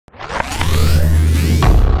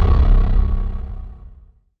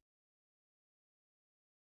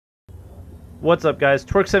What's up, guys?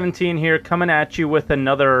 Twerk17 here, coming at you with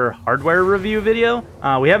another hardware review video.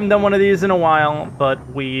 We haven't done one of these in a while, but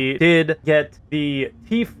we did get the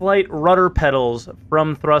TFlight rudder pedals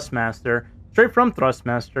from Thrustmaster, straight from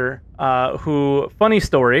Thrustmaster, who, funny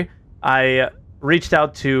story, I reached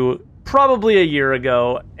out to probably a year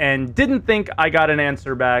ago and didn't think I got an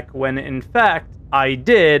answer back when, in fact, I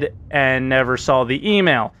did and never saw the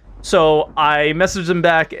email. So I messaged them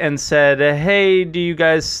back and said, hey, do you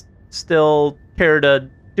guys still care to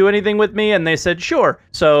do anything with me? And they said sure.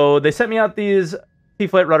 So they sent me out these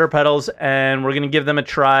TFlight rudder pedals, and we're going to give them a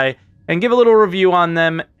try and give a little review on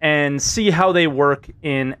them and see how they work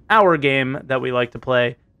in our game that we like to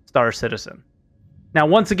play, Star Citizen. Now,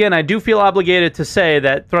 once again, I do feel obligated to say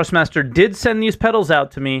that Thrustmaster did send these pedals out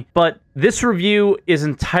to me, but this review is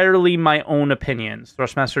entirely my own opinions.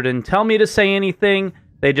 Thrustmaster didn't tell me to say anything.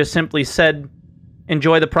 They just simply said,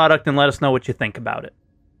 enjoy the product and let us know what you think about it.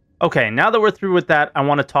 Okay, now that we're through with that, I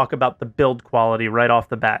want to talk about the build quality right off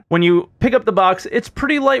the bat. When you pick up the box, it's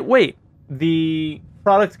pretty lightweight. The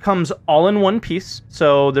product comes all in one piece,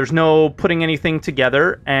 so there's no putting anything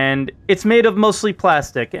together, and it's made of mostly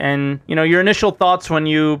plastic. And, you know, your initial thoughts when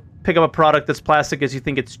you pick up a product that's plastic is you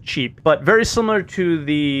think it's cheap. But very similar to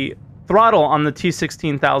the throttle on the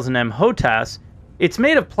T16000M HOTAS, it's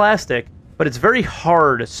made of plastic, but it's very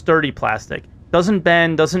hard, sturdy plastic. Doesn't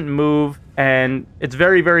bend, doesn't move, and it's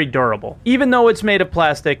very, very durable. Even though it's made of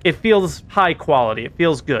plastic, it feels high quality. It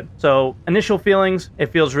feels good. So initial feelings, it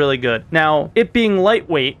feels really good. Now, it being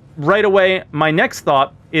lightweight, right away, my next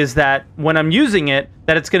thought is that when I'm using it,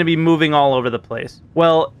 that it's going to be moving all over the place.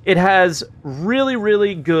 Well, it has really,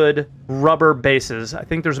 really good rubber bases. I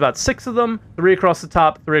think there's about 6 of them, 3 across the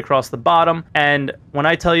top, 3 across the bottom. And when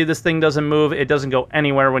I tell you this thing doesn't move, it doesn't go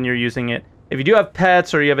anywhere when you're using it. If you do have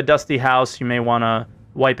pets or you have a dusty house, you may want to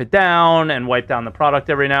wipe it down and wipe down the product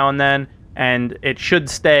every now and then, and it should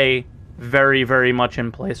stay very, very much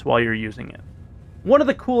in place while you're using it. One of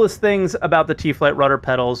the coolest things about the TFlight rudder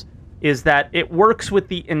pedals is that it works with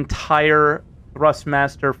the entire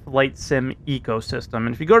Thrustmaster flight sim ecosystem.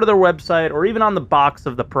 And if you go to their website or even on the box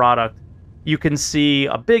of the product, you can see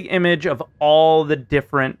a big image of all the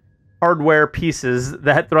different hardware pieces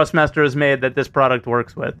that Thrustmaster has made that this product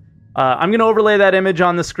works with. I'm going to overlay that image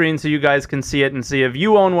on the screen so you guys can see it and see if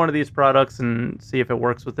you own one of these products and see if it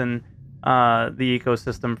works within the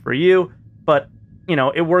ecosystem for you. But, you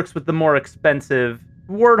know, it works with the more expensive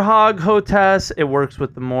Warthog HOTAS. It works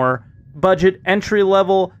with the more budget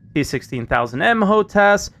entry-level T16000M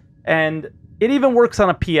HOTAS. And it even works on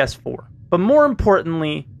a PS4. But more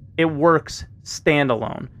importantly, it works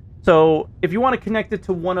standalone. So if you want to connect it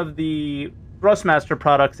to one of the Thrustmaster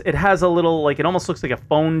products, it has a little, like, it almost looks like a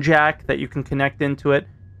phone jack that you can connect into it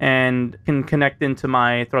and can connect into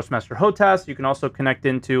my Thrustmaster HOTAS. You can also connect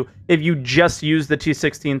into, if you just use the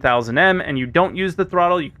T16000M and you don't use the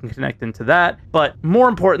throttle, you can connect into that. But more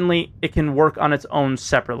importantly, it can work on its own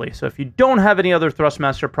separately. So if you don't have any other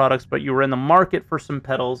Thrustmaster products, but you were in the market for some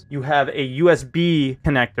pedals, you have a USB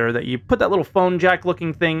connector that you put that little phone jack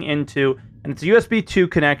looking thing into, and it's a USB 2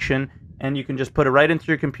 connection, and you can just put it right into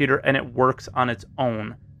your computer and it works on its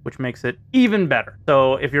own, which makes it even better.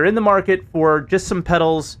 So if you're in the market for just some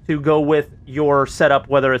pedals to go with your setup,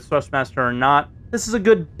 whether it's Thrustmaster or not, this is a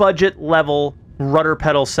good budget level rudder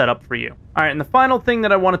pedal setup for you. All right, and the final thing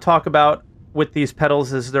that I want to talk about with these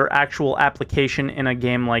pedals is their actual application in a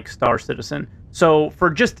game like Star Citizen. So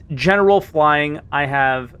for just general flying, I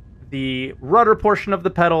have the rudder portion of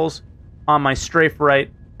the pedals on my strafe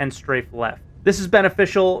right and strafe left. This is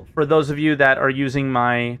beneficial for those of you that are using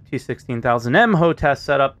my T16000M HOTAS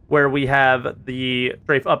setup, where we have the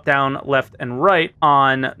strafe up, down, left, and right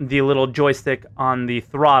on the little joystick on the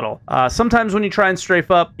throttle. Sometimes when you try and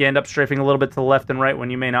strafe up, you end up strafing a little bit to the left and right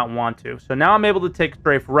when you may not want to. So now I'm able to take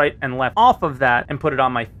strafe right and left off of that and put it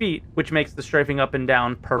on my feet, which makes the strafing up and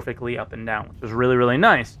down perfectly up and down, which is really, really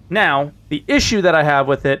nice. Now, the issue that I have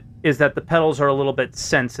with it is that the pedals are a little bit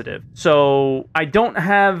sensitive. So I don't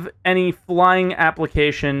have any flying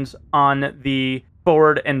applications on the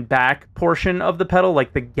forward and back portion of the pedal,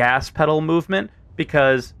 like the gas pedal movement,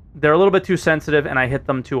 because they're a little bit too sensitive and I hit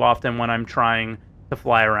them too often when I'm trying to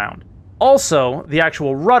fly around. Also, the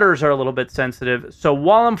actual rudders are a little bit sensitive, so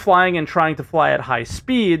while I'm flying and trying to fly at high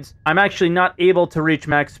speeds, I'm actually not able to reach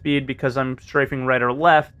max speed because I'm strafing right or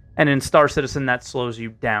left, and in Star Citizen that slows you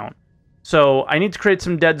down. So I need to create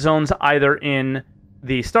some dead zones either in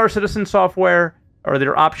the Star Citizen software or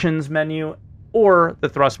their options menu or the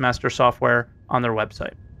Thrustmaster software on their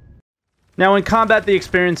website. Now in combat, the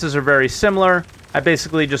experiences are very similar. I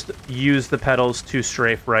basically just use the pedals to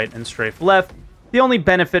strafe right and strafe left. The only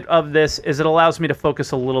benefit of this is it allows me to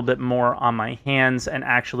focus a little bit more on my hands and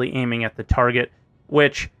actually aiming at the target,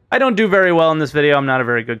 which I don't do very well in this video. I'm not a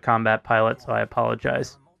very good combat pilot, so I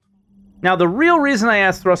apologize. Now, the real reason I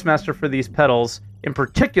asked Thrustmaster for these pedals, in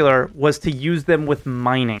particular, was to use them with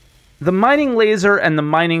mining. The mining laser and the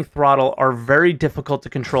mining throttle are very difficult to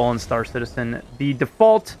control in Star Citizen. The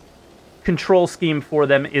default control scheme for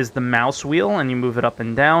them is the mouse wheel, and you move it up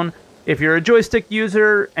and down. If you're a joystick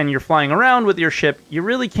user and you're flying around with your ship, you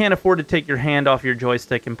really can't afford to take your hand off your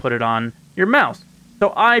joystick and put it on your mouse.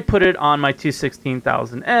 So I put it on my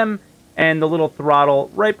 216,000M and the little throttle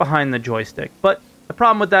right behind the joystick. But the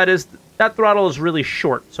problem with that is that throttle is really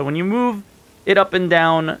short. So when you move it up and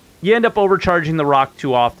down, you end up overcharging the rock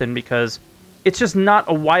too often because it's just not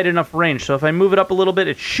a wide enough range. So if I move it up a little bit,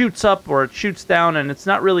 it shoots up or it shoots down, and it's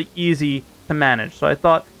not really easy to manage. So I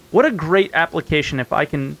thought, what a great application if I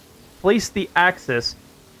can place the axis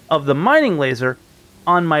of the mining laser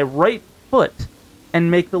on my right foot and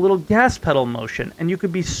make the little gas pedal motion. And you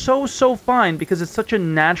could be so fine because it's such a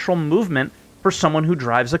natural movement for someone who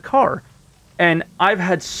drives a car. And I've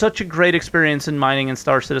had such a great experience in mining in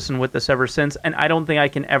Star Citizen with this ever since, and I don't think I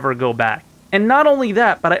can ever go back. And not only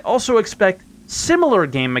that, but I also expect similar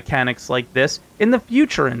game mechanics like this in the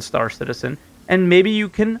future in Star Citizen. And maybe you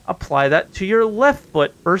can apply that to your left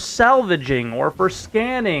foot for salvaging, or for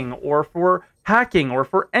scanning, or for hacking, or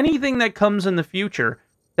for anything that comes in the future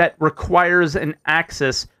that requires an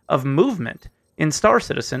axis of movement in Star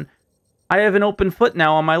Citizen. I have an open foot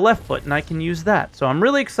now on my left foot, and I can use that. So I'm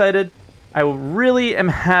really excited. I really am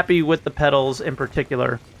happy with the pedals in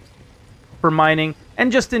particular for mining, and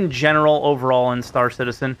just in general overall in Star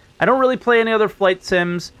Citizen. I don't really play any other flight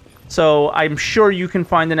sims, so I'm sure you can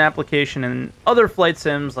find an application in other flight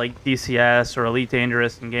sims like DCS or Elite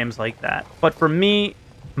Dangerous and games like that. But for me,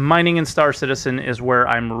 mining in Star Citizen is where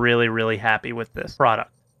I'm really happy with this product.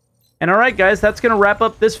 And alright guys, that's going to wrap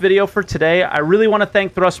up this video for today. I really want to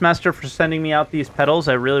thank Thrustmaster for sending me out these pedals.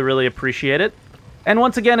 I really appreciate it. And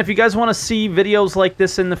once again, if you guys want to see videos like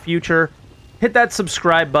this in the future, hit that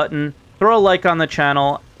subscribe button, throw a like on the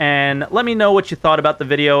channel, and let me know what you thought about the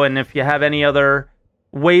video, and if you have any other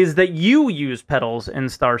ways that you use pedals in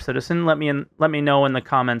Star Citizen, let me know in the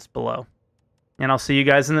comments below. And I'll see you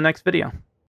guys in the next video.